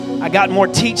I got more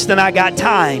teach than I got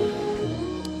time.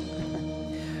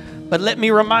 But let me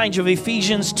remind you of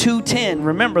Ephesians 2:10.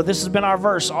 Remember, this has been our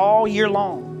verse all year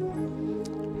long.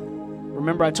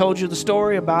 Remember, I told you the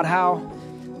story about how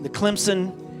the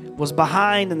Clemson was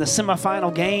behind in the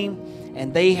semifinal game,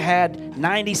 and they had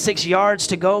 96 yards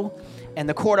to go, and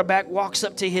the quarterback walks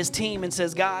up to his team and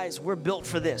says, guys, we're built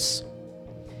for this.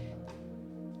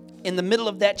 In the middle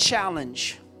of that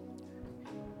challenge,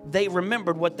 they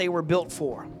remembered what they were built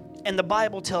for. And the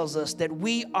Bible tells us that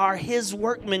we are his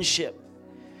workmanship,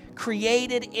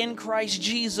 created in Christ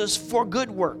Jesus for good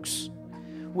works,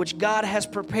 which God has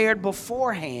prepared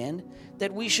beforehand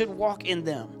that we should walk in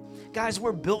them. Guys,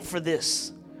 we're built for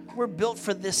this. We're built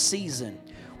for this season.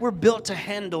 We're built to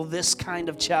handle this kind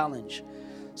of challenge.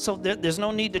 So there's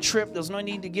no need to trip. There's no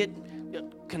need to get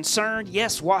concerned.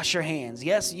 Yes, wash your hands.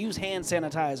 Yes, use hand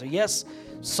sanitizer. Yes,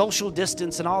 social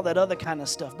distance and all that other kind of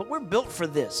stuff. But we're built for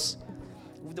this.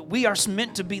 We are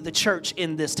meant to be the church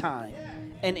in this time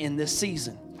and in this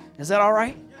season. Is that all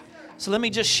right? So let me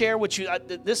just share with you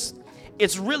this.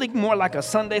 It's really more like a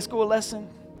Sunday school lesson,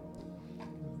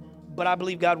 but I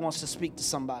believe God wants to speak to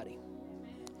somebody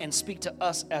and speak to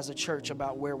us as a church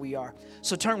about where we are.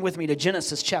 So turn with me to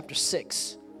Genesis chapter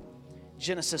 6.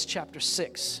 Genesis chapter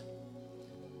 6,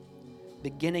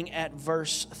 beginning at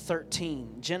verse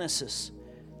 13. Genesis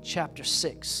chapter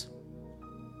 6.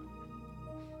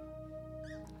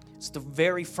 It's the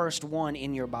very first one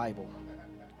in your Bible.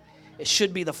 It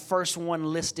should be the first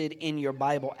one listed in your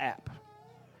Bible app.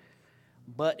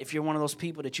 But if you're one of those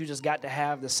people that you just got to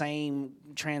have the same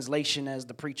translation as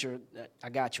the preacher, I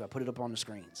got you. I put it up on the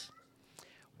screens.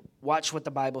 Watch what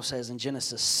the Bible says in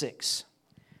Genesis 6,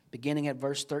 beginning at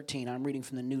verse 13. I'm reading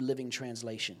from the New Living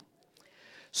Translation.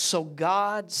 So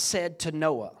God said to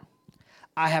Noah,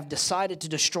 I have decided to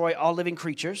destroy all living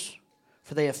creatures,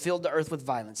 for they have filled the earth with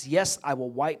violence. Yes, I will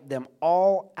wipe them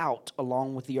all out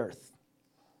along with the earth.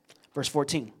 Verse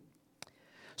 14.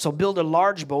 So build a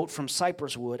large boat from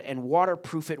cypress wood and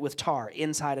waterproof it with tar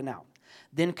inside and out.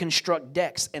 Then construct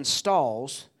decks and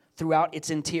stalls throughout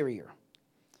its interior.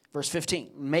 Verse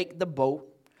 15. Make the boat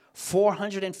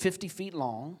 450 feet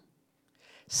long,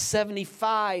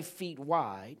 75 feet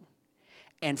wide,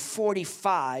 and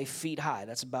 45 feet high.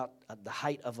 That's about the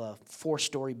height of a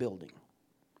 4-story building.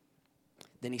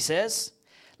 Then he says,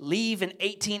 leave an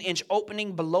 18-inch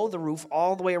opening below the roof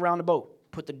all the way around the boat.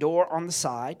 Put the door on the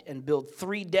side and build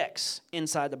 3 decks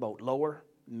inside the boat, lower,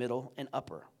 middle, and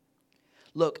upper.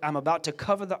 Look, I'm about to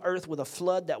cover the earth with a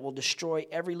flood that will destroy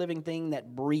every living thing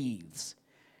that breathes.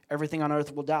 Everything on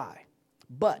earth will die.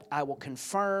 But I will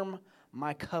confirm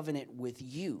my covenant with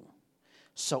you.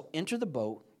 So enter the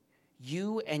boat,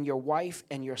 you and your wife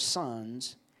and your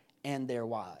sons and their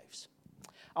wives.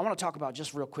 I want to talk about,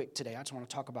 just real quick today, I just want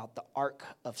to talk about the Ark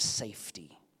of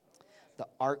Safety. The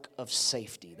Ark of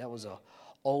Safety. That was an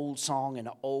old song in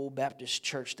an old Baptist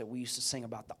church that we used to sing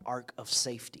about the Ark of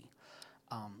Safety.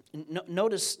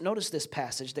 Notice this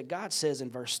passage that God says in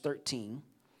verse 13.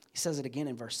 He says it again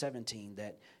in verse 17,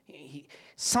 that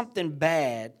something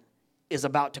bad is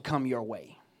about to come your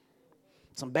way.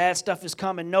 Some bad stuff is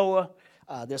coming, Noah.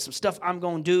 There's some stuff I'm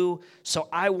going to do. So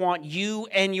I want you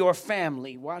and your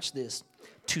family, watch this,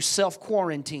 to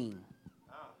self-quarantine.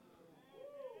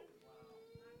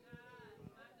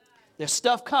 There's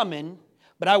stuff coming,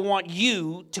 but I want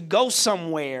you to go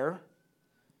somewhere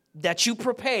that you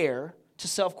prepare to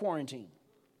self-quarantine.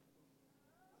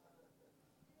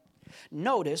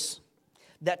 Notice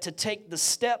that to take the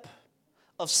step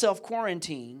of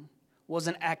self-quarantine was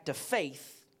an act of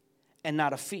faith and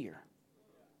not of fear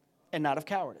and not of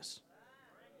cowardice.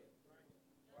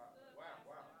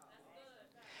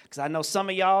 Because I know some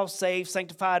of y'all saved,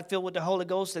 sanctified, filled with the Holy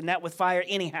Ghost, and that with fire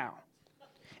anyhow.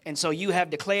 And so you have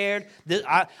declared,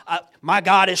 my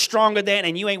God is stronger than,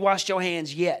 and you ain't washed your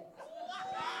hands yet.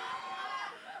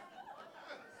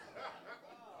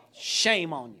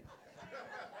 Shame on you.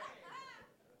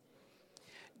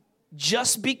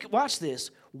 Watch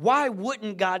this. Why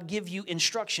wouldn't God give you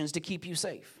instructions to keep you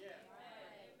safe?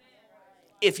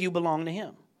 If you belong to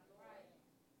him.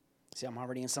 See, I'm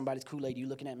already in somebody's Kool-Aid. You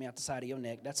looking at me out the side of your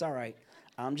neck. That's all right.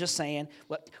 I'm just saying,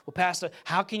 well, Pastor,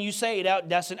 how can you say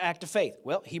that's an act of faith?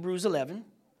 Well, Hebrews 11,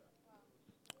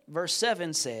 verse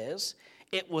 7 says,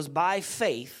 it was by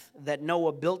faith that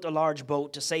Noah built a large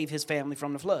boat to save his family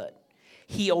from the flood.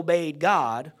 He obeyed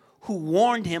God, who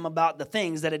warned him about the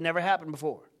things that had never happened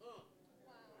before.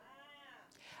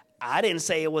 I didn't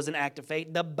say it was an act of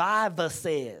faith. The Bible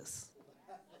says.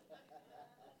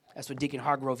 That's what Deacon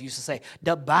Hargrove used to say.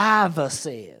 The Bible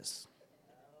says.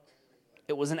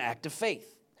 It was an act of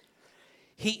faith.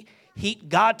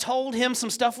 God told him some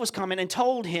stuff was coming and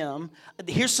told him,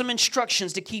 here's some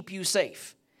instructions to keep you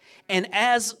safe. And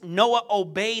as Noah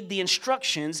obeyed the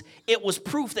instructions, it was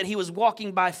proof that he was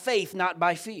walking by faith, not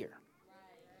by fear.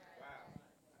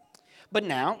 But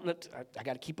now, I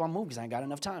got to keep on moving because I ain't got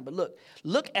enough time. But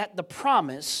look at the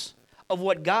promise of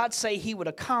what God say he would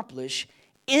accomplish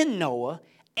in Noah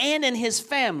and in his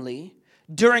family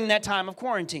during that time of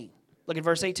quarantine. Look at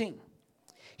verse 18.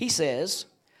 He says,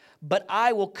 but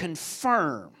I will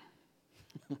confirm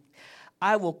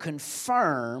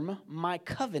my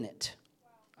covenant.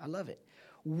 I love it.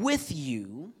 With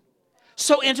you.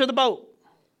 So enter the boat,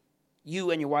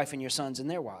 you and your wife and your sons and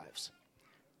their wives.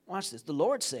 Watch this. The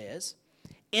Lord says,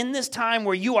 in this time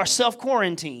where you are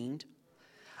self-quarantined,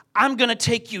 I'm going to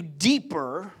take you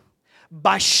deeper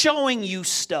by showing you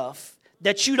stuff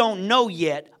that you don't know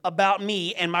yet about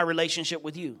me and my relationship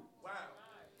with you.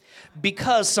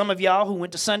 Because some of y'all who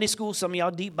went to Sunday school, some of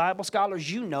y'all deep Bible scholars,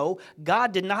 you know,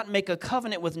 God did not make a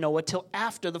covenant with Noah till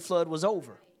after the flood was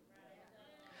over.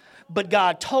 But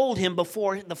God told him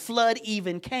before the flood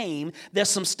even came, there's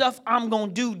some stuff I'm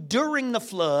going to do during the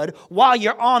flood while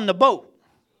you're on the boat.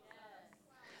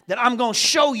 That I'm going to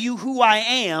show you who I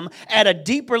am at a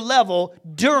deeper level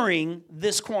during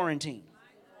this quarantine.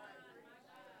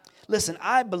 Listen,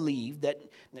 I believe that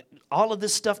all of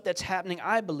this stuff that's happening,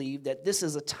 I believe that this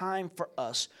is a time for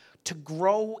us to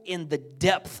grow in the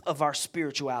depth of our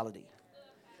spirituality.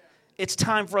 It's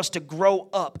time for us to grow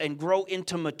up and grow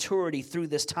into maturity through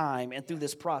this time and through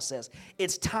this process.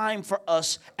 It's time for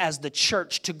us as the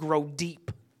church to grow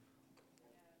deep.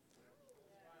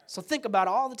 So think about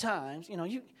all the times,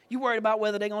 you worried about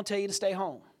whether they're going to tell you to stay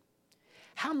home.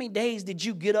 How many days did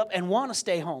you get up and want to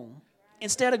stay home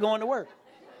instead of going to work?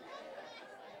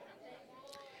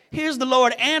 Here's the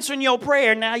Lord answering your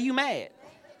prayer, now you mad.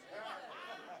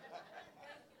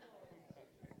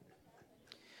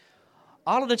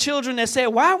 All of the children that said,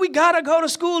 why we got to go to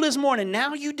school this morning?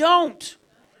 Now you don't.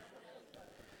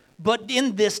 But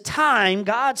in this time,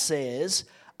 God says,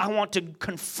 I want to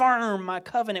confirm my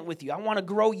covenant with you. I want to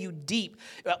grow you deep.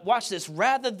 Watch this.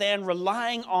 Rather than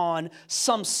relying on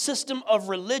some system of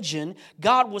religion,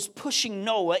 God was pushing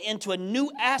Noah into a new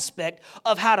aspect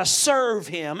of how to serve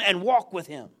him and walk with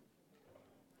him.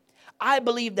 I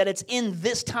believe that it's in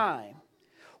this time,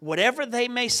 whatever they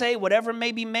may say, whatever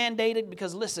may be mandated,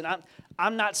 because listen,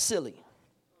 I'm not silly.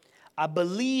 I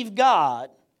believe God,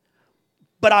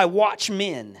 but I watch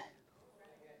men.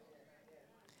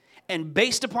 And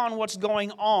based upon what's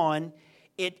going on,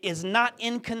 it is not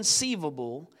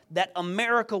inconceivable that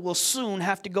America will soon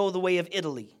have to go the way of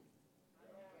Italy.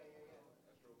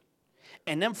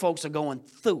 And them folks are going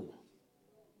through.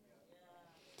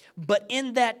 But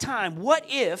in that time, what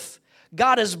if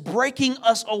God is breaking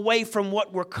us away from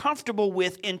what we're comfortable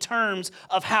with in terms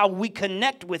of how we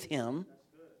connect with him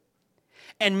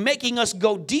and making us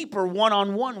go deeper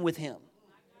one-on-one with him?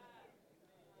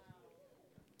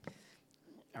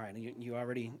 All right, you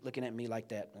already looking at me like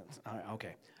that. All right,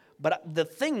 okay. But the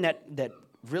thing that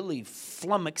really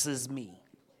flummoxes me,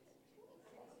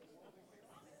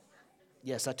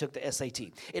 yes, I took the SAT.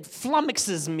 It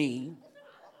flummoxes me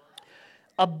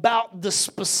about the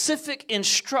specific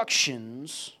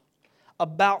instructions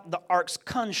about the ark's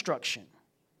construction.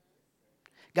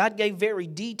 God gave very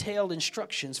detailed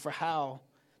instructions for how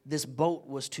this boat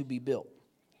was to be built.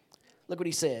 Look what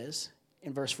he says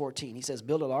in verse 14. He says,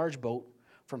 build a large boat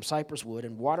from cypress wood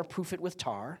and waterproof it with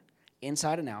tar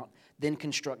inside and out. Then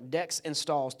construct decks and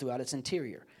stalls throughout its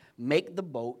interior. Make the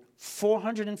boat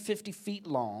 450 feet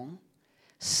long,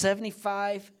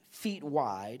 75 feet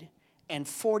wide, and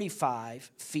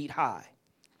 45 feet high.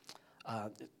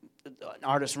 An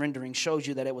artist's rendering shows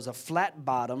you that it was a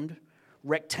flat-bottomed,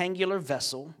 rectangular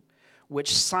vessel,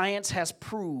 which science has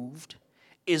proved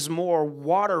is more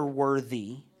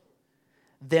water-worthy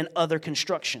than other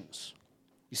constructions.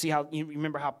 You see how, you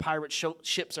remember how pirate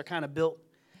ships are kind of built?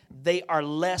 They are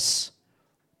less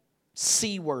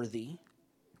seaworthy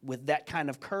with that kind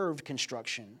of curved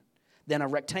construction than a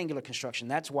rectangular construction.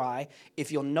 That's why,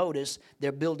 if you'll notice,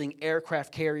 they're building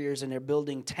aircraft carriers and they're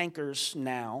building tankers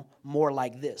now more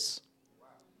like this.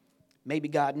 Maybe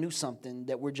God knew something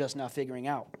that we're just now figuring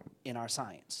out in our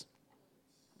science,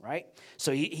 right?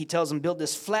 So he tells them, build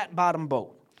this flat-bottom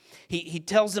boat. He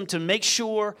tells them to make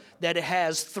sure that it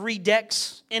has 3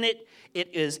 decks in it.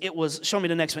 It was, show me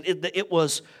the next one. It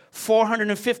was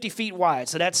 450 feet wide.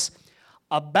 So that's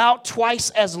about twice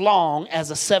as long as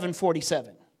a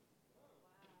 747.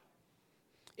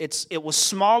 It was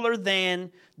smaller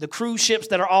than the cruise ships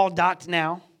that are all docked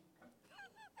now.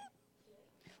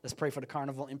 Let's pray for the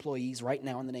Carnival employees right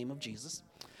now in the name of Jesus.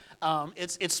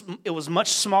 It was much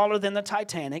smaller than the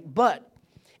Titanic, but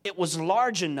it was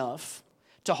large enough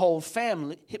to hold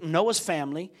Noah's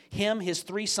family, him, his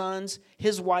 3 sons,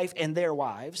 his wife, and their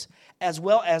wives, as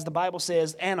well as the Bible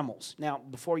says animals. Now,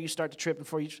 before you start to trip,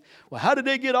 how did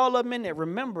they get all of them in there?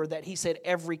 Remember that he said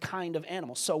every kind of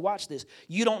animal. So watch this.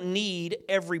 You don't need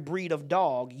every breed of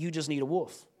dog. You just need a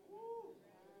wolf.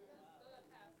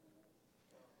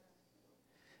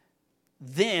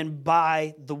 Then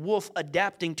by the wolf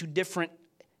adapting to different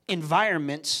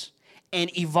environments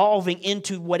and evolving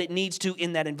into what it needs to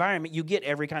in that environment, you get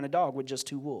every kind of dog with just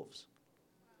 2 wolves.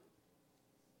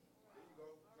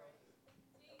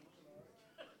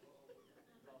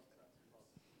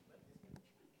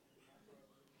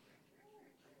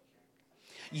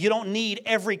 You don't need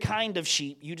every kind of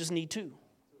sheep. You just need 2.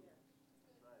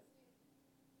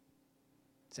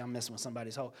 See, I'm messing with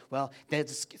somebody's whole. Well,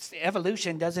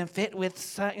 evolution doesn't fit with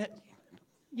science.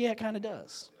 Yeah, it kind of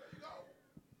does.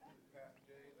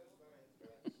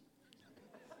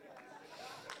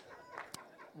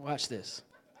 Watch this.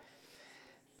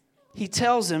 He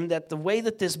tells him that the way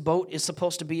that this boat is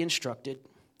supposed to be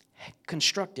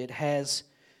constructed has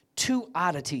 2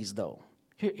 oddities, though.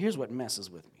 Here's what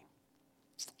messes with me.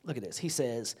 Look at this. He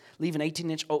says, leave an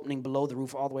 18-inch opening below the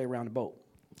roof all the way around the boat.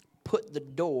 Put the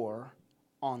door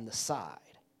on the side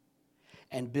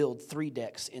and build 3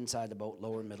 decks inside the boat,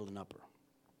 lower, middle, and upper.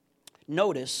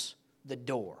 Notice the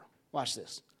door. Watch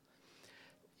this.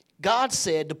 God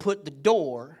said to put the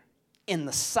door in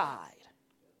the side.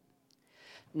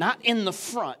 Not in the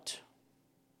front,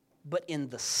 but in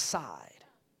the side.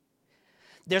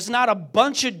 There's not a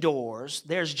bunch of doors.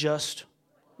 There's just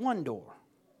one door.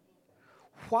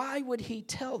 Why would he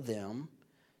tell them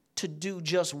to do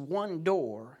just one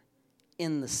door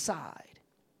in the side?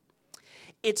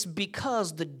 It's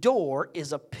because the door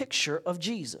is a picture of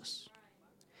Jesus.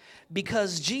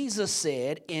 Because Jesus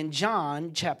said in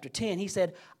John chapter 10, he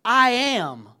said, I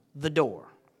am the door.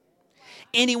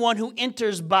 Anyone who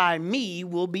enters by me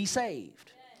will be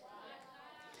saved.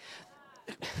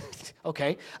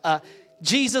 Okay.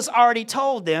 Jesus already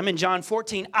told them in John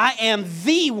 14, I am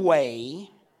the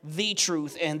way, the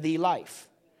truth, and the life.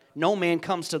 No man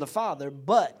comes to the Father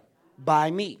but by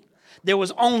me. There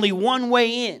was only one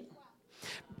way in.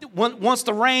 Once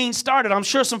the rain started, I'm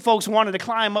sure some folks wanted to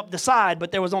climb up the side,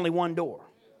 but there was only one door.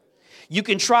 You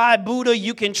can try Buddha,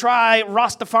 you can try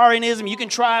Rastafarianism, you can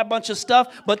try a bunch of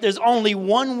stuff, but there's only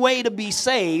one way to be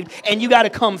saved, and you got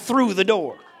to come through the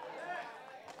door.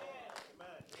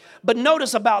 But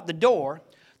notice about the door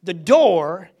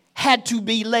had to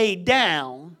be laid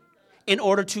down in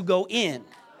order to go in.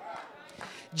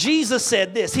 Jesus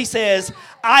said this, he says,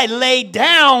 I lay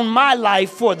down my life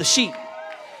for the sheep.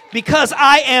 Because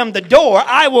I am the door,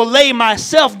 I will lay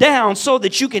myself down so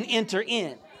that you can enter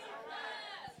in.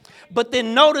 But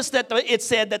then notice that it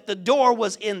said that the door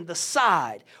was in the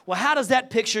side. Well, how does that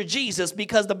picture Jesus?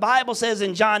 Because the Bible says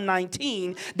in John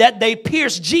 19 that they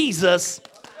pierced Jesus.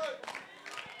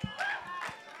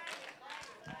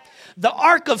 The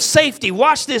ark of safety,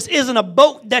 watch this, isn't a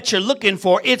boat that you're looking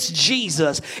for. It's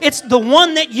Jesus. It's the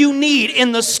one that you need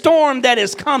in the storm that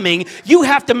is coming. You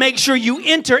have to make sure you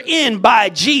enter in by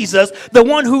Jesus, the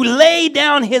one who laid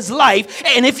down his life.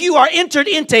 And if you are entered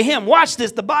into him, watch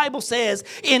this. The Bible says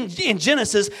in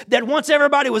Genesis that once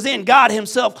everybody was in, God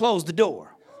himself closed the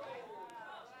door.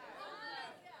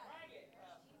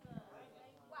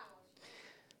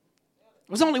 There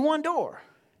was only one door.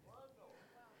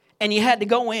 And you had to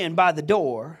go in by the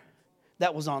door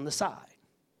that was on the side.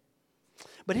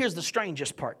 But here's the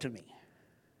strangest part to me.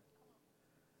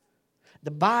 The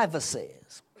Bible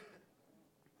says,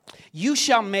 you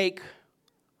shall make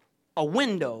a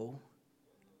window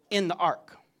in the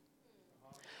ark.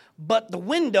 But the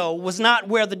window was not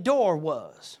where the door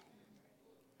was.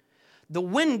 The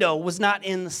window was not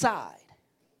in the side.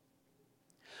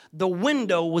 The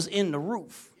window was in the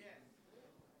roof.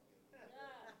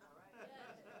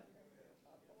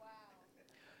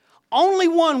 Only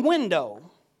one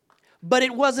window, but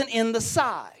it wasn't in the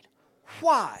side.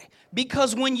 Why?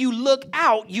 Because when you look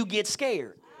out, you get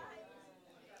scared.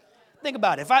 Think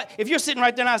about it. If you're sitting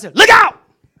right there and I say, look out!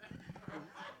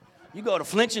 You go to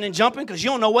flinching and jumping because you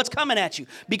don't know what's coming at you.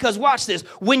 Because watch this.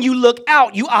 When you look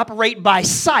out, you operate by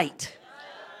sight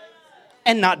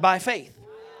and not by faith.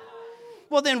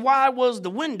 Well, then why was the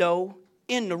window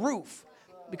in the roof?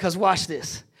 Because watch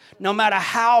this. No matter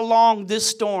how long this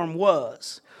storm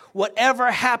was, whatever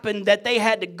happened that they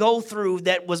had to go through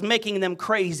that was making them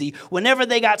crazy, whenever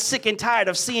they got sick and tired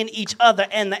of seeing each other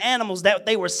and the animals that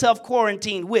they were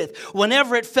self-quarantined with,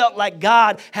 whenever it felt like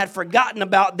God had forgotten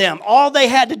about them, all they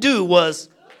had to do was,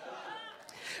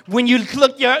 When you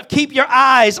keep your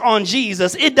eyes on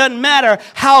Jesus, it doesn't matter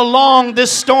how long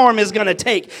this storm is going to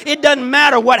take. It doesn't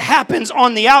matter what happens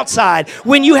on the outside.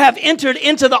 When you have entered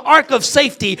into the ark of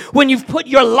safety, when you've put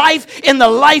your life in the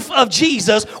life of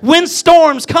Jesus, when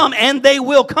storms come, and they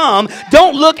will come,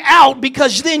 don't look out,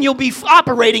 because then you'll be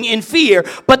operating in fear.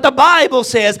 But the Bible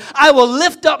says, I will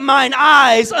lift up mine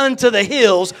eyes unto the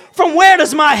hills. From where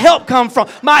does my help come from?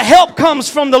 My help comes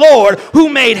from the Lord who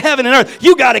made heaven and earth.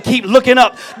 You got to keep looking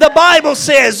up. The Bible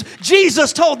says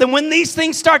Jesus told them when these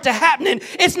things start to happen,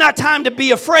 it's not time to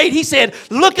be afraid. He said,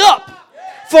 look up,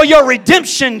 for your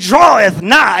redemption draweth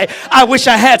nigh. I wish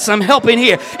I had some help in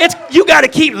here. You got to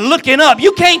keep looking up.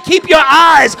 You can't keep your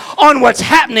eyes on what's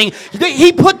happening.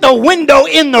 He put the window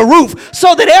in the roof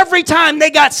so that every time they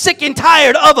got sick and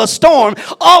tired of a storm,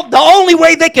 the only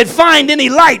way they could find any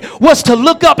light was to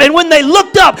look up. And when they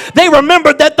looked up, they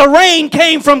remembered that the rain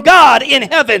came from God in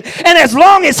heaven. And as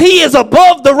long as he is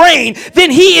above the rain, then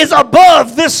he is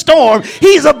above this storm.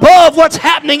 He's above what's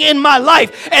happening in my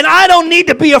life. And I don't need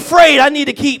to be afraid. I need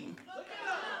to keep.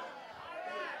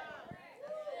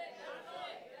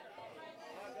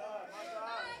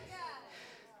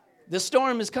 The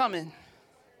storm is coming.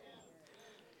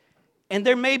 And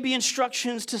there may be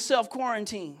instructions to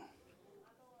self-quarantine.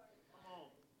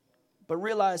 But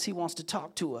realize he wants to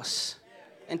talk to us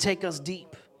and take us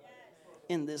deep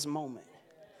in this moment.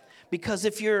 Because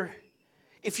if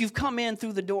you've come in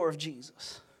through the door of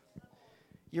Jesus,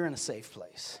 you're in a safe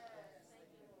place.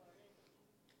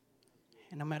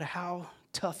 And no matter how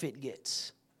tough it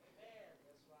gets,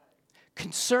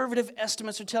 conservative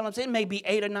estimates are telling us it may be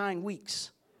 8 or 9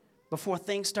 weeks before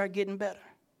things start getting better.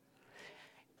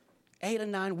 8 or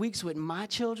 9 weeks with my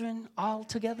children all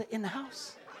together in the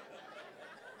house.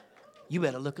 You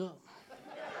better look up.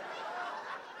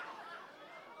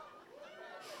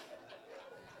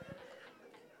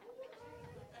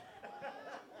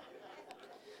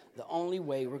 The only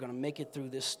way we're going to make it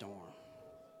through this storm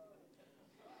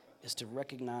is to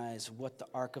recognize what the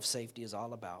ark of safety is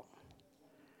all about,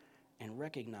 and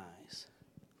recognize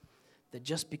that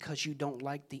just because you don't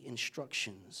like the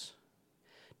instructions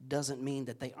doesn't mean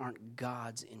that they aren't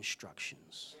God's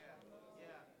instructions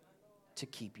to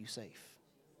keep you safe.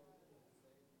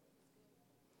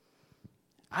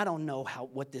 I don't know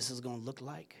what this is going to look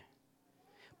like,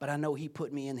 but I know he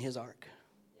put me in his ark.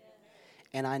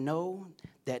 And I know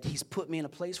that he's put me in a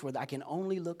place where I can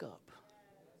only look up.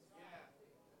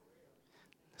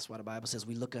 That's why the Bible says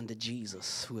we look unto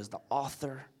Jesus, who is the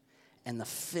author and the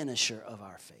finisher of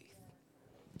our faith.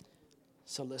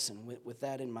 So listen, with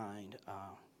that in mind,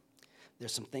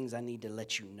 there's some things I need to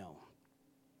let you know.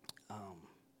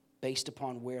 Based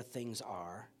upon where things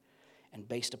are and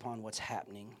based upon what's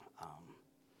happening,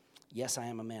 yes, I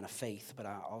am a man of faith, but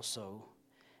I also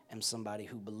am somebody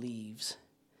who believes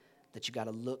that you got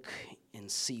to look and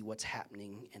see what's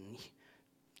happening and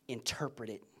interpret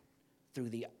it through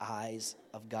the eyes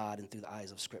of God and through the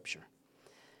eyes of Scripture.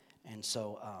 And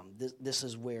so this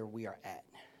is where we are at.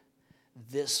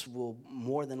 This will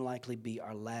more than likely be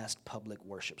our last public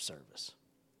worship service.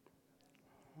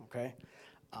 Okay?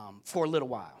 For a little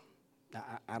while. Now,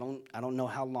 I don't know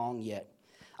how long yet.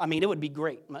 I mean, it would be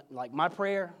great. Like my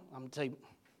prayer, I'm going to tell you,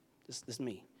 this is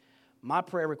me. My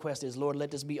prayer request is, Lord,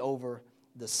 let this be over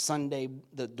the Sunday,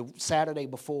 the Saturday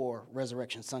before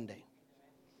Resurrection Sunday.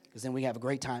 Because then we have a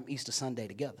great time Easter Sunday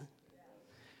together.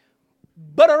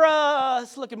 But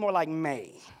it's looking more like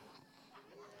May.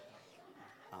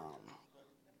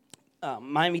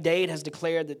 Miami-Dade has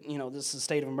declared that, this is a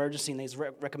state of emergency, and they've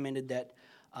recommended that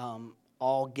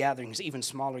all gatherings, even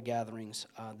smaller gatherings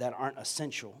that aren't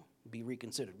essential, be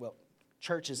reconsidered. Well,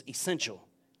 church is essential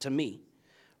to me,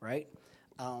 right?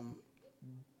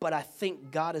 But I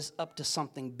think God is up to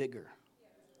something bigger.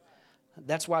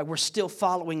 That's why we're still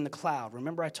following the cloud.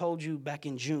 Remember I told you back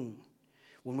in June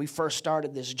when we first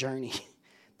started this journey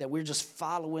that we're just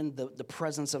following the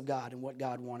presence of God and what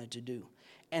God wanted to do.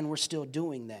 And we're still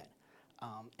doing that.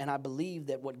 And I believe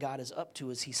that what God is up to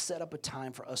is he set up a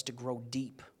time for us to grow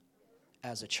deep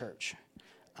as a church.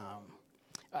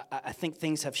 I think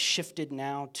things have shifted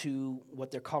now to what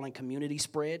they're calling community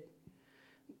spread.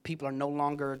 People are no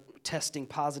longer testing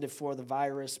positive for the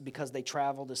virus because they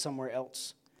traveled to somewhere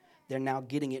else. They're now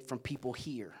getting it from people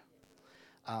here.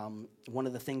 One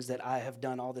of the things that I have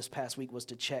done all this past week was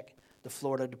to check the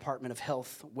Florida Department of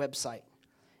Health website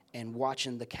and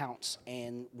watching the counts,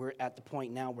 and we're at the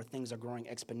point now where things are growing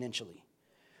exponentially.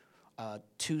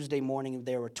 Tuesday morning,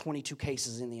 there were 22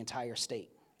 cases in the entire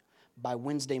state. By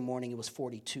Wednesday morning, it was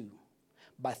 42.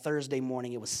 By Thursday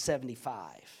morning, it was 75.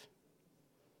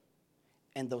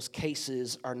 And those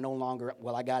cases are no longer,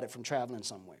 well, I got it from traveling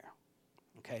somewhere.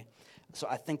 okay? So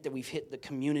I think that we've hit the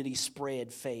community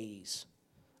spread phase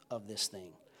of this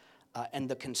thing. And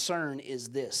the concern is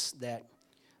this, that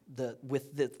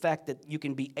with the fact that you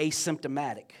can be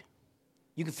asymptomatic,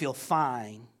 you can feel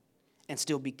fine and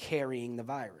still be carrying the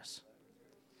virus.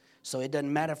 So it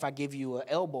doesn't matter if I give you an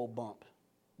elbow bump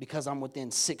because I'm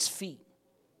within 6 feet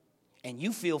and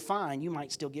you feel fine, you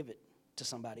might still give it to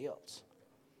somebody else,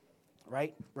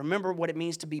 right? Remember what it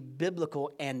means to be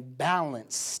biblical and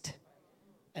balanced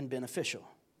and beneficial,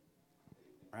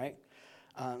 right?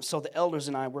 So the elders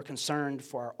and I were concerned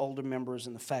for our older members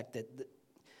and the fact that,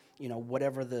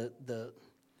 whatever the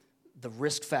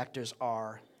risk factors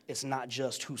are, it's not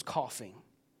just who's coughing.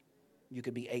 You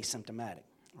could be asymptomatic,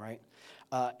 right?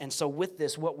 And so with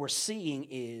this, what we're seeing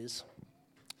is,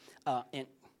 and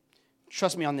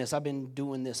trust me on this, I've been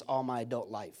doing this all my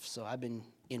adult life. So I've been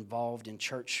involved in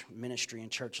church ministry and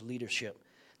church leadership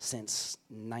since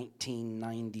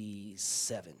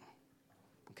 1997.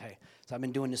 Okay, so I've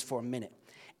been doing this for a minute.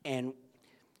 And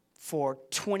for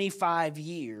 25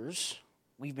 years,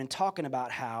 we've been talking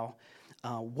about how,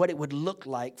 what it would look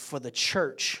like for the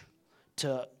church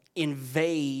to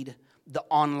invade the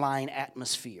online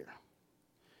atmosphere.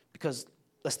 Because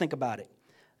let's think about it.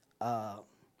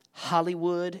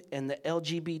 Hollywood and the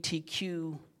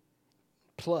LGBTQ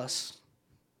plus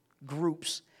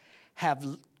groups have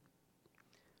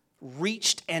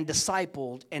reached and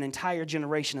discipled an entire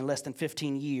generation in less than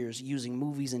 15 years using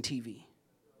movies and TV.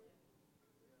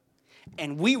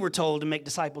 And we were told to make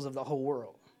disciples of the whole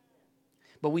world.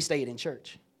 But we stayed in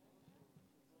church.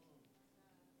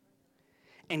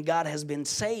 And God has been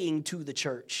saying to the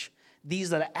church,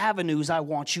 these are the avenues I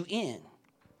want you in.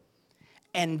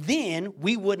 And then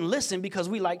we wouldn't listen because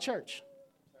we like church.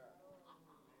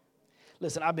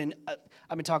 Listen, I've been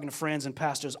talking to friends and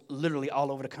pastors literally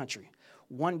all over the country.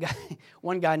 One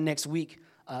guy next week,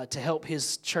 to help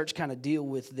his church kind of deal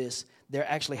with this, they're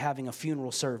actually having a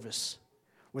funeral service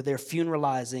where they're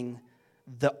funeralizing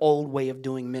the old way of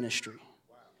doing ministry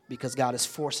because God is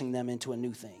forcing them into a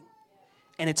new thing.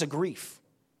 And it's a grief.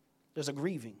 There's a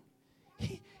grieving.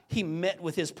 He met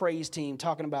with his praise team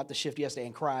talking about the shift yesterday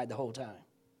and cried the whole time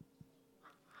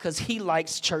because he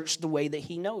likes church the way that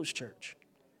he knows church.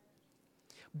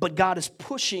 But God is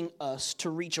pushing us to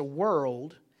reach a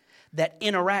world that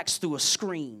interacts through a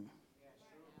screen.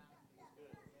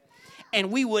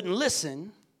 And we wouldn't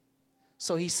listen,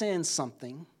 so he sends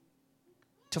something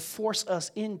to force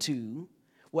us into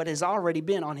what has already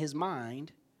been on his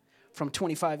mind from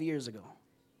 25 years ago.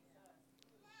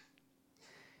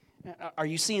 Are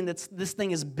you seeing that this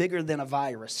thing is bigger than a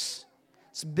virus?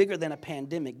 It's bigger than a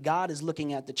pandemic. God is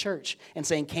looking at the church and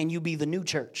saying, can you be the new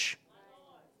church?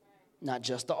 Not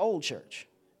just the old church,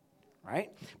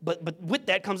 right? But with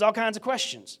that comes all kinds of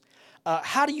questions.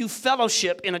 How do you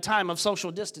fellowship in a time of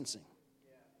social distancing?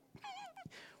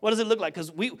 What does it look like?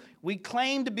 Because we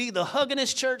claim to be the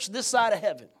huggingest church this side of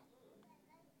heaven.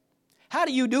 How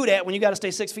do you do that when you got to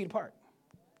stay 6 feet apart?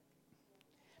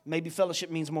 Maybe fellowship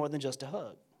means more than just a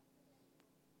hug.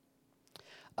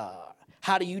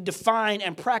 How do you define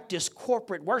and practice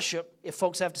corporate worship if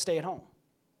folks have to stay at home?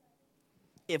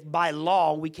 If by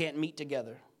law we can't meet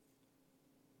together?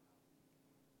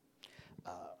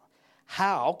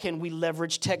 How can we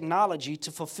leverage technology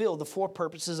to fulfill the 4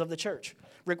 purposes of the church?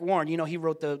 Rick Warren, he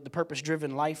wrote the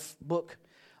Purpose-Driven Life book.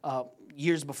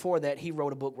 Years before that, he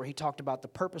wrote a book where he talked about the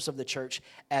purpose of the church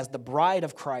as the bride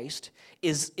of Christ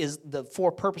is the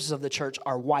 4 purposes of the church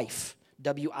are WIFE,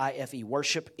 W-I-F-E,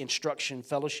 worship, instruction,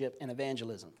 fellowship, and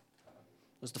evangelism.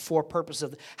 Those are the 4 purposes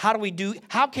of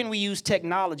how can we use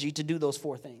technology to do those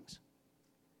 4 things?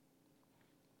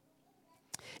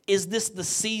 Is this the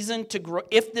season to grow?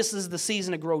 If this is the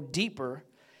season to grow deeper,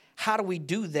 how do we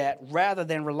do that rather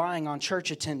than relying on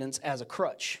church attendance as a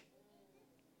crutch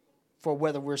for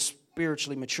whether we're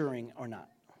spiritually maturing or not?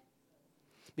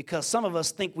 Because some of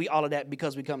us think we all of that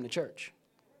because we come to church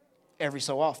every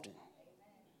so often.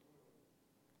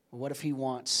 What if he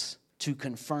wants to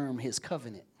confirm his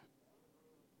covenant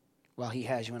while he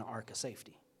has you in an ark of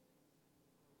safety?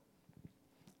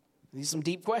 These are some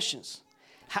deep questions.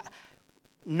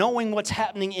 Knowing what's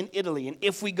happening in Italy, and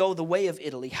if we go the way of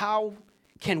Italy, how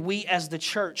can we as the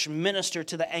church minister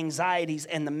to the anxieties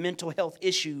and the mental health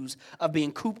issues of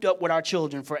being cooped up with our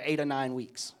children for 8 or 9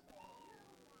 weeks?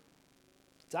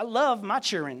 I love my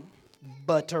children,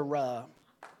 but there's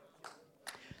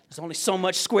only so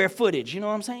much square footage, you know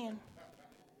what I'm saying?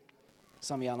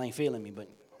 Some of y'all ain't feeling me, but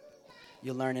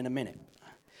you'll learn in a minute.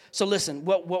 So listen,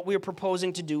 what we're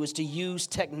proposing to do is to use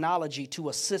technology to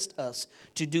assist us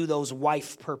to do those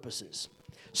wife purposes.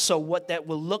 So what that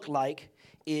will look like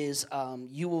is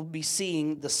you will be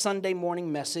seeing the Sunday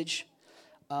morning message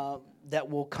that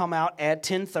will come out at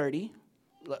 10:30,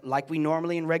 like we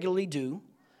normally and regularly do.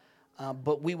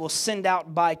 But we will send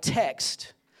out by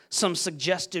text some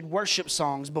suggested worship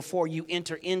songs before you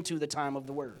enter into the time of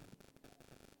the Word,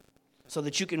 so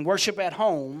that you can worship at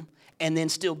home and then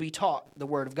still be taught the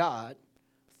Word of God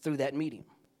through that medium.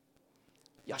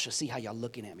 Y'all should see how y'all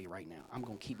looking at me right now. I'm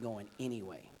going to keep going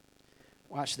anyway.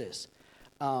 Watch this.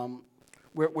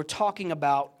 We're talking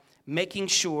about making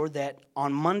sure that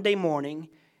on Monday morning,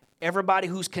 everybody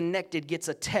who's connected gets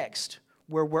a text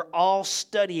where we're all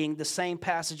studying the same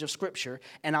passage of Scripture,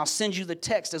 and I'll send you the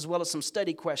text as well as some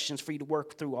study questions for you to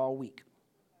work through all week.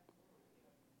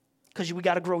 Because we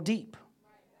got to grow deep,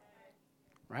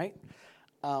 right?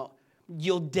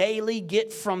 You'll daily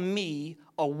get from me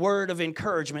a word of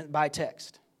encouragement by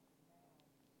text.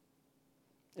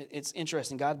 It's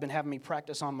interesting. God's been having me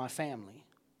practice on my family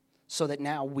so that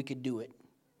now we could do it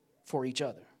for each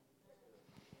other.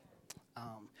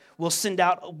 We'll send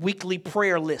out a weekly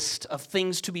prayer list of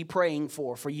things to be praying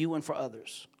for you and for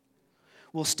others.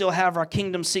 We'll still have our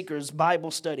Kingdom Seekers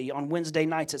Bible study on Wednesday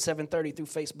nights at 7:30 through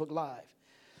Facebook Live.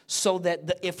 So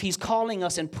that if he's calling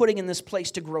us and putting in this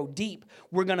place to grow deep,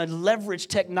 we're going to leverage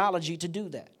technology to do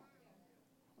that.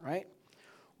 Right?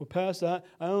 Well, Pastor,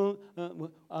 I don't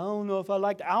know if I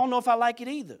like it. I don't know if I like it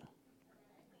either.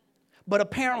 But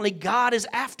apparently God is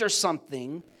after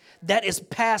something that is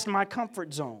past my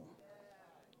comfort zone.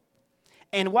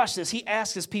 And watch this. He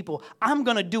asks his people, I'm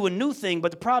going to do a new thing,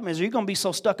 but the problem is, are you going to be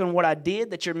so stuck in what I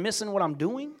did that you're missing what I'm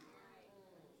doing?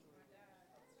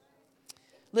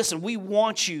 Listen, we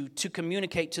want you to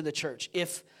communicate to the church.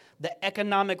 If the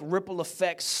economic ripple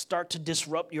effects start to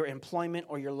disrupt your employment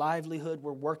or your livelihood,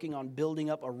 we're working on building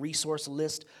up a resource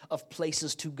list of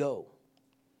places to go.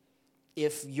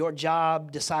 If your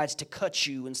job decides to cut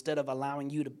you instead of allowing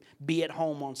you to be at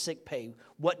home on sick pay,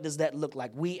 what does that look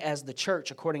like? We as the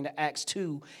church, according to Acts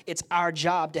 2, it's our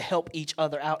job to help each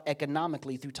other out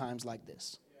economically through times like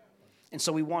this. And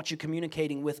so we want you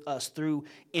communicating with us through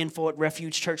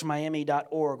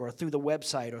info@refugechurchmiami.org or through the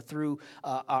website or through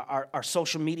our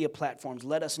social media platforms.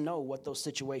 Let us know what those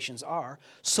situations are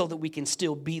so that we can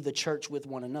still be the church with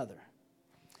one another.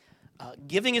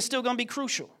 Giving is still going to be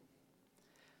crucial.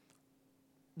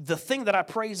 The thing that I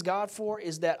praise God for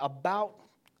is that about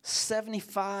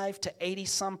 75 to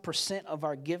 80% of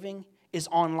our giving is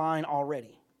online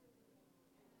already.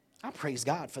 I praise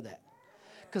God for that.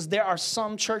 Because there are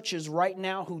some churches right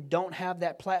now who don't have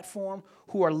that platform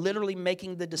who are literally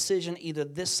making the decision either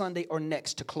this Sunday or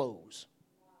next to close.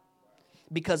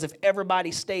 Because if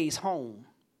everybody stays home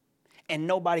and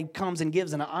nobody comes and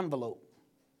gives in an envelope,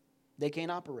 they can't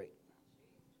operate.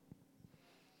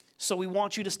 So we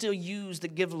want you to still use the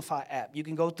Givelify app. You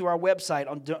can go through our website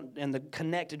and the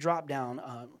Connect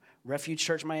drop-down,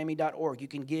 refugechurchmiami.org. You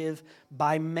can give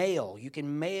by mail. You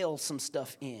can mail some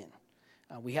stuff in.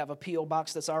 We have a P.O.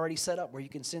 box that's already set up where you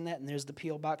can send that, and there's the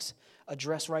P.O. box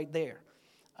address right there.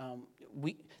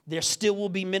 There still will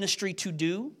be ministry to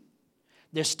do.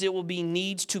 There still will be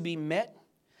needs to be met.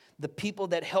 The people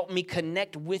that help me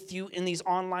connect with you in these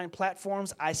online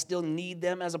platforms, I still need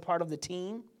them as a part of the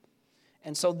team.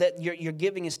 And so that your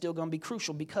giving is still going to be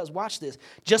crucial because, watch this,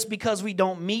 just because we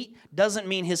don't meet doesn't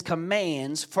mean his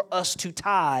commands for us to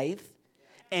tithe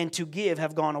and to give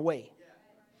have gone away.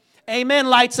 Amen,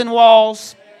 lights and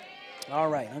walls. All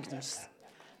right, I'm just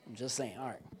saying, all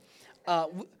right.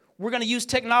 We're going to use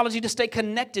technology to stay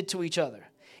connected to each other.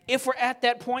 If we're at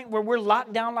that point where we're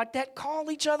locked down like that, call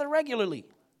each other regularly.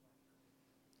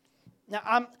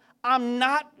 Now, I'm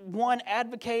not one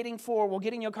advocating for, well,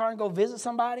 get in your car and go visit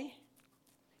somebody.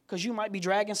 Because you might be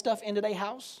dragging stuff into their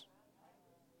house.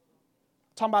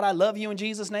 Talking about I love you in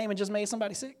Jesus' name and just made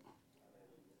somebody sick.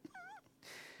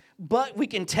 But we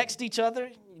can text each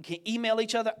other. You can email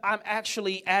each other. I'm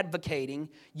actually advocating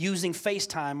using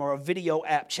FaceTime or a video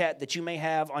app chat that you may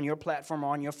have on your platform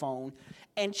or on your phone.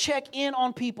 And check in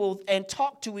on people and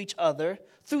talk to each other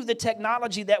through the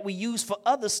technology that we use for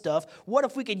other stuff. What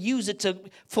if we could use it to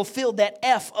fulfill that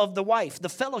F of the wife? The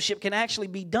fellowship can actually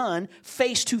be done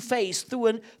face to face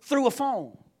through a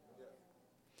phone.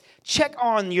 Check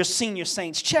on your senior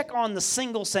saints. Check on the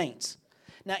single saints.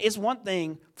 Now, it's one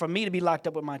thing for me to be locked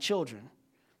up with my children,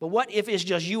 but what if it's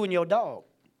just you and your dog?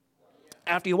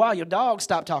 After a while, your dog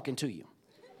stopped talking to you,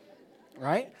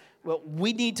 right? Well,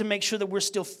 we need to make sure that we're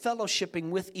still fellowshipping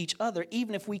with each other,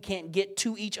 even if we can't get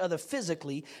to each other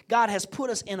physically. God has put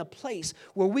us in a place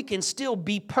where we can still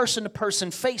be person to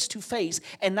person, face to face,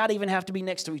 and not even have to be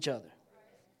next to each other.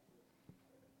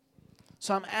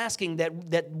 So I'm asking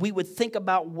that we would think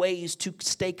about ways to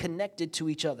stay connected to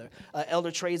each other.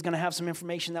 Elder Trey is going to have some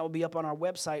information that will be up on our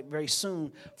website very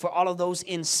soon for all of those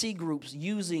in C groups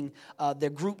using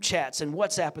their group chats and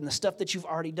WhatsApp and the stuff that you've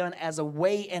already done as a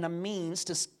way and a means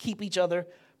to keep each other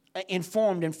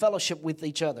informed and fellowship with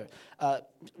each other.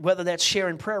 Whether that's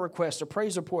sharing prayer requests or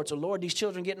praise reports or, Lord, these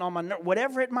children getting on my nerves,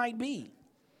 whatever it might be.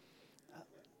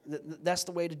 That's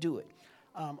the way to do it.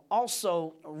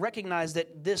 Also, recognize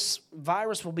that this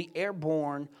virus will be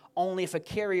airborne only if a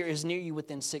carrier is near you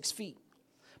within 6 feet.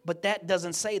 But that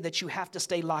doesn't say that you have to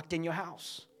stay locked in your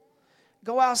house.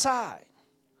 Go outside.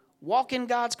 Walk in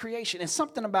God's creation. It's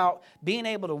something about being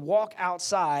able to walk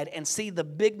outside and see the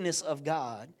bigness of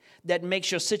God that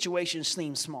makes your situation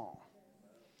seem small.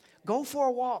 Go for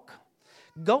a walk.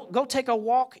 Go take a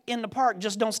walk in the park.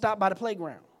 Just don't stop by the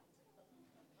playground.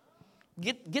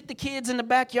 Get the kids in the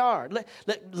backyard.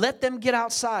 Let them get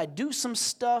outside. Do some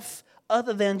stuff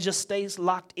other than just stay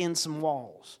locked in some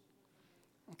walls.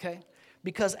 Okay?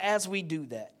 Because as we do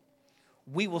that,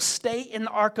 we will stay in the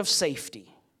ark of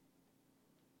safety.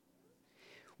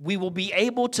 We will be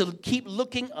able to keep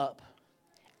looking up,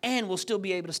 and we'll still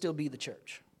be able to still be the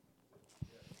church.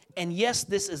 And yes,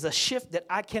 this is a shift that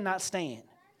I cannot stand.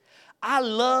 I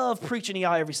love preaching to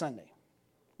y'all every Sunday.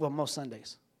 Well, most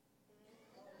Sundays.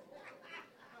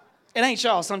 It ain't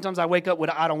y'all. Sometimes I wake up with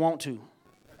I don't want to.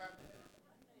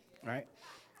 Right?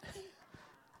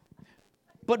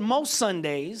 But most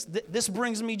Sundays, this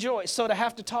brings me joy. So to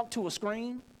have to talk to a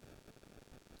screen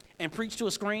and preach to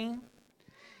a screen,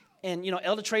 and,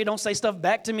 Elder Trey don't say stuff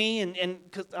back to me, and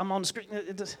because I'm on the screen,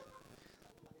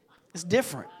 it's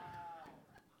different.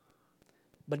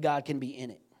 But God can be in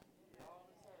it.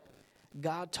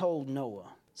 God told Noah,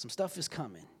 some stuff is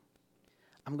coming.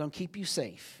 I'm going to keep you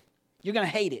safe. You're going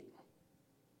to hate it.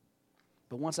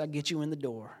 But once I get you in the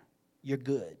door, you're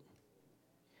good.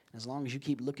 As long as you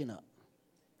keep looking up.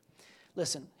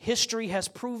 Listen, history has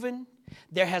proven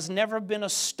there has never been a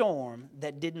storm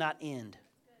that did not end.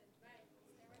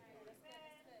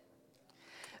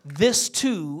 This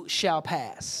too shall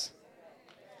pass.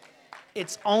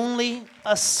 It's only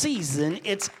a season.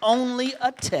 It's only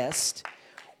a test.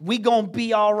 We gonna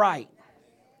be all right.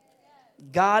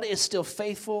 God is still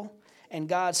faithful, and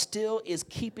God still is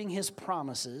keeping his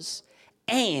promises,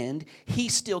 and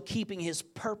he's still keeping his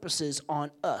purposes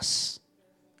on us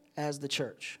as the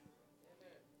church.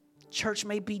 Church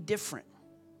may be different.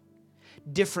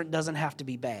 Different doesn't have to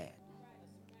be bad.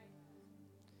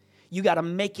 You got to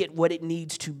make it what it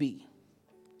needs to be.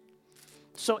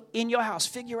 So in your house,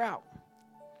 figure out.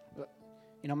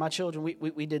 My children,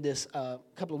 we did this a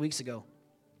couple of weeks ago.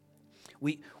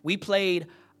 We played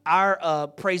our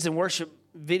praise and worship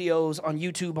videos on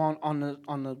YouTube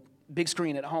on the big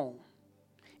screen at home.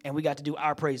 And we got to do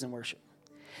our praise and worship.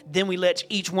 Then we let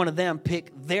each one of them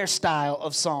pick their style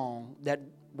of song that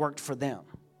worked for them.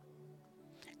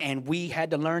 And we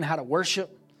had to learn how to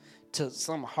worship to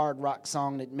some hard rock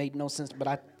song that made no sense,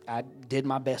 but I did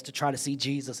my best to try to see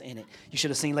Jesus in it. You should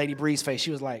have seen Lady Bree's face.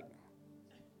 She was like,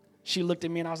 she looked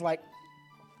at me and I was like,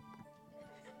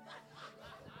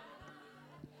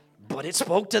 but it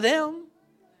spoke to them,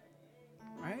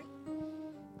 right?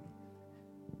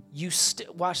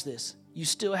 Watch this. You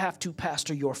still have to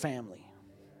pastor your family.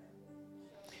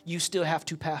 You still have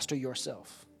to pastor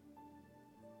yourself.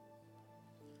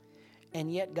 And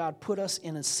yet God put us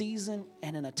in a season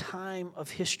and in a time of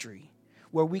history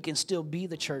where we can still be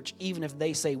the church even if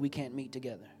they say we can't meet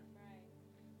together.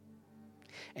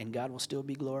 And God will still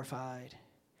be glorified.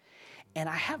 And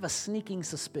I have a sneaking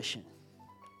suspicion.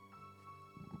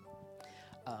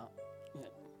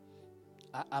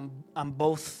 I'm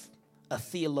both a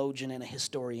theologian and a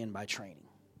historian by training.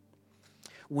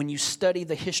 When you study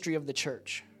the history of the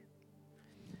church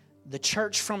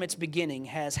from its beginning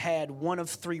has had one of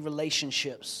three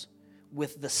relationships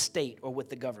with the state or with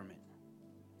the government.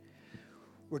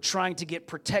 We're trying to get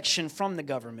protection from the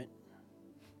government.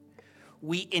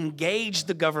 We engage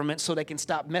the government so they can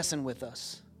stop messing with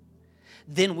us.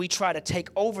 Then we try to take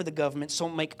over the government so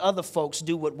make other folks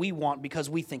do what we want because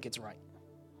we think it's right.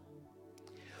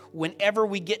 Whenever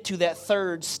we get to that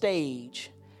third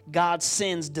stage, God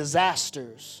sends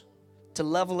disasters to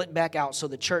level it back out so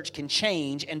the church can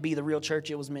change and be the real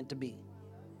church it was meant to be.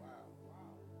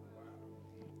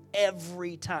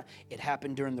 Every time. It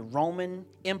happened during the Roman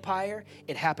Empire.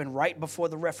 It happened right before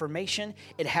the Reformation.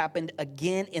 It happened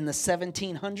again in the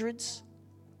 1700s.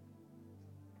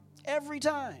 Every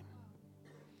time.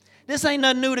 This ain't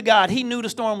nothing new to God. He knew the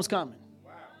storm was coming.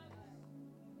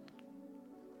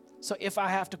 So if I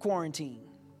have to quarantine,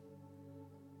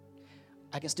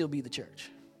 I can still be the church.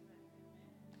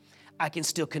 I can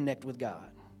still connect with God.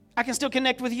 I can still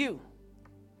connect with you.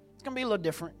 It's going to be a little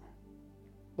different,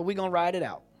 but we're going to ride it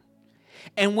out.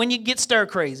 And when you get stir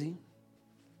crazy,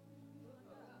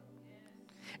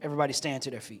 everybody stand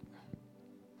to their feet.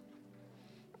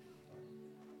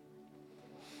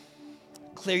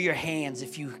 Clear your hands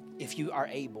if you are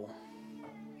able.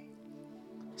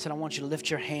 I said, I want you to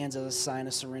lift your hands as a sign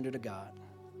of surrender to God.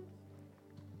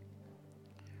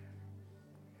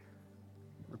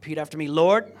 Repeat after me.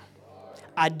 Lord,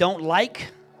 I don't like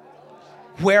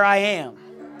where I am,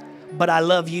 but I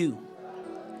love you.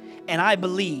 And I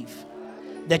believe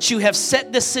that you have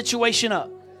set this situation up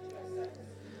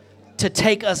to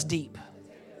take us deep.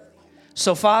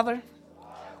 So, Father,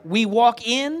 we walk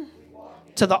in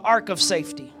to the ark of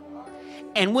safety.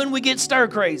 And when we get stir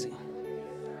crazy,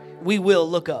 we will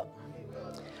look up.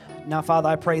 Now, Father,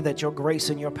 I pray that your grace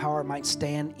and your power might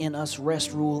stand in us,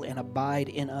 rest, rule, and abide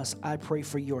in us. I pray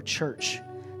for your church,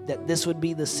 that this would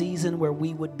be the season where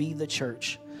we would be the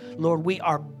church. Lord, we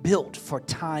are built for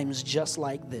times just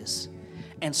like this.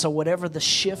 And so whatever the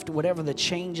shift, whatever the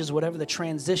changes, whatever the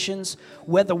transitions,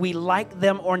 whether we like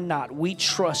them or not, we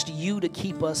trust you to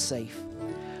keep us safe.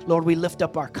 Lord, we lift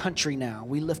up our country now.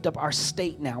 We lift up our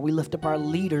state now. We lift up our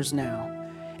leaders now.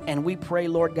 And we pray,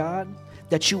 Lord God,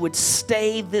 that you would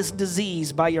stay this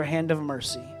disease by your hand of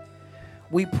mercy.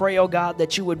 We pray, oh God,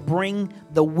 that you would bring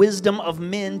the wisdom of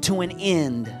men to an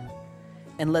end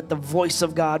and let the voice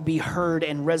of God be heard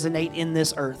and resonate in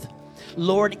this earth.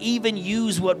 Lord, even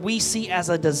use what we see as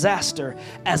a disaster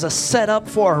as a setup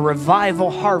for a revival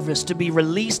harvest to be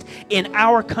released in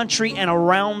our country and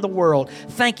around the world.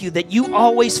 Thank you that you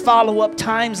always follow up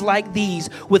times like these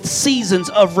with seasons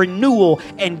of renewal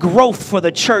and growth for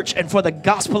the church and for the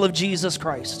gospel of Jesus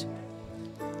Christ.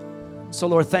 So,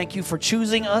 Lord, thank you for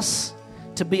choosing us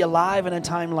to be alive in a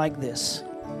time like this.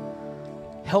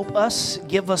 Help us,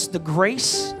 give us the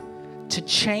grace to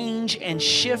change and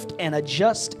shift and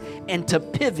adjust and to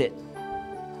pivot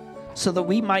so that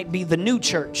we might be the new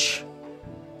church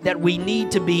that we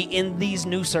need to be in these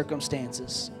new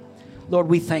circumstances. Lord,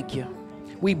 we thank you.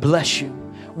 We bless you.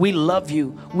 We love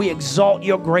you. We exalt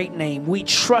your great name. We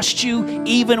trust you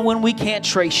even when we can't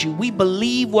trace you. We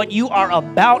believe what you are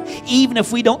about even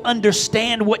if we don't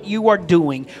understand what you are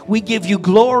doing. We give you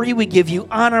glory. We give you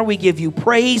honor. We give you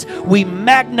praise. We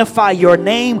magnify your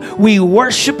name. We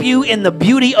worship you in the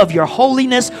beauty of your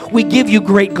holiness. We give you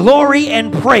great glory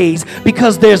and praise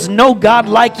because there's no God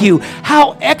like you.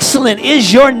 How excellent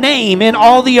is your name in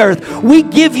all the earth. We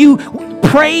give you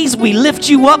praise. We lift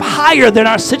you up higher than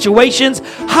our situations,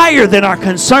 higher than our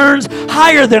concerns,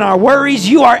 higher than our worries.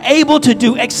 You are able to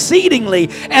do exceedingly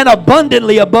and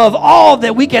abundantly above all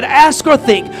that we can ask or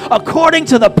think, according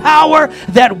to the power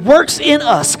that works in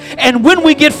us. And when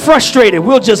we get frustrated,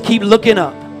 we'll just keep looking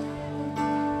up.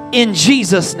 In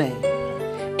Jesus' name.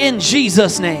 In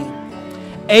Jesus' name.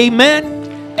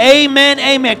 Amen. Amen.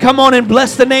 Amen. Come on and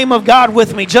bless the name of God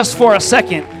with me just for a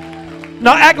second.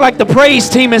 Now act like the praise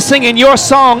team is singing your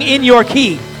song in your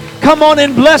key. Come on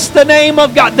and bless the name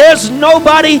of God. There's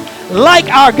nobody like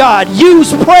our God.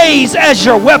 Use praise as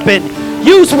your weapon.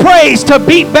 Use praise to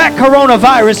beat back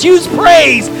coronavirus. Use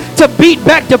praise to beat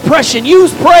back depression.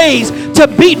 Use praise to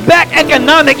beat back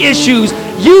economic issues.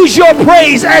 Use your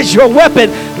praise as your weapon.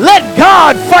 Let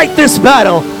God fight this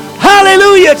battle.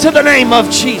 Hallelujah to the name of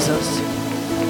Jesus.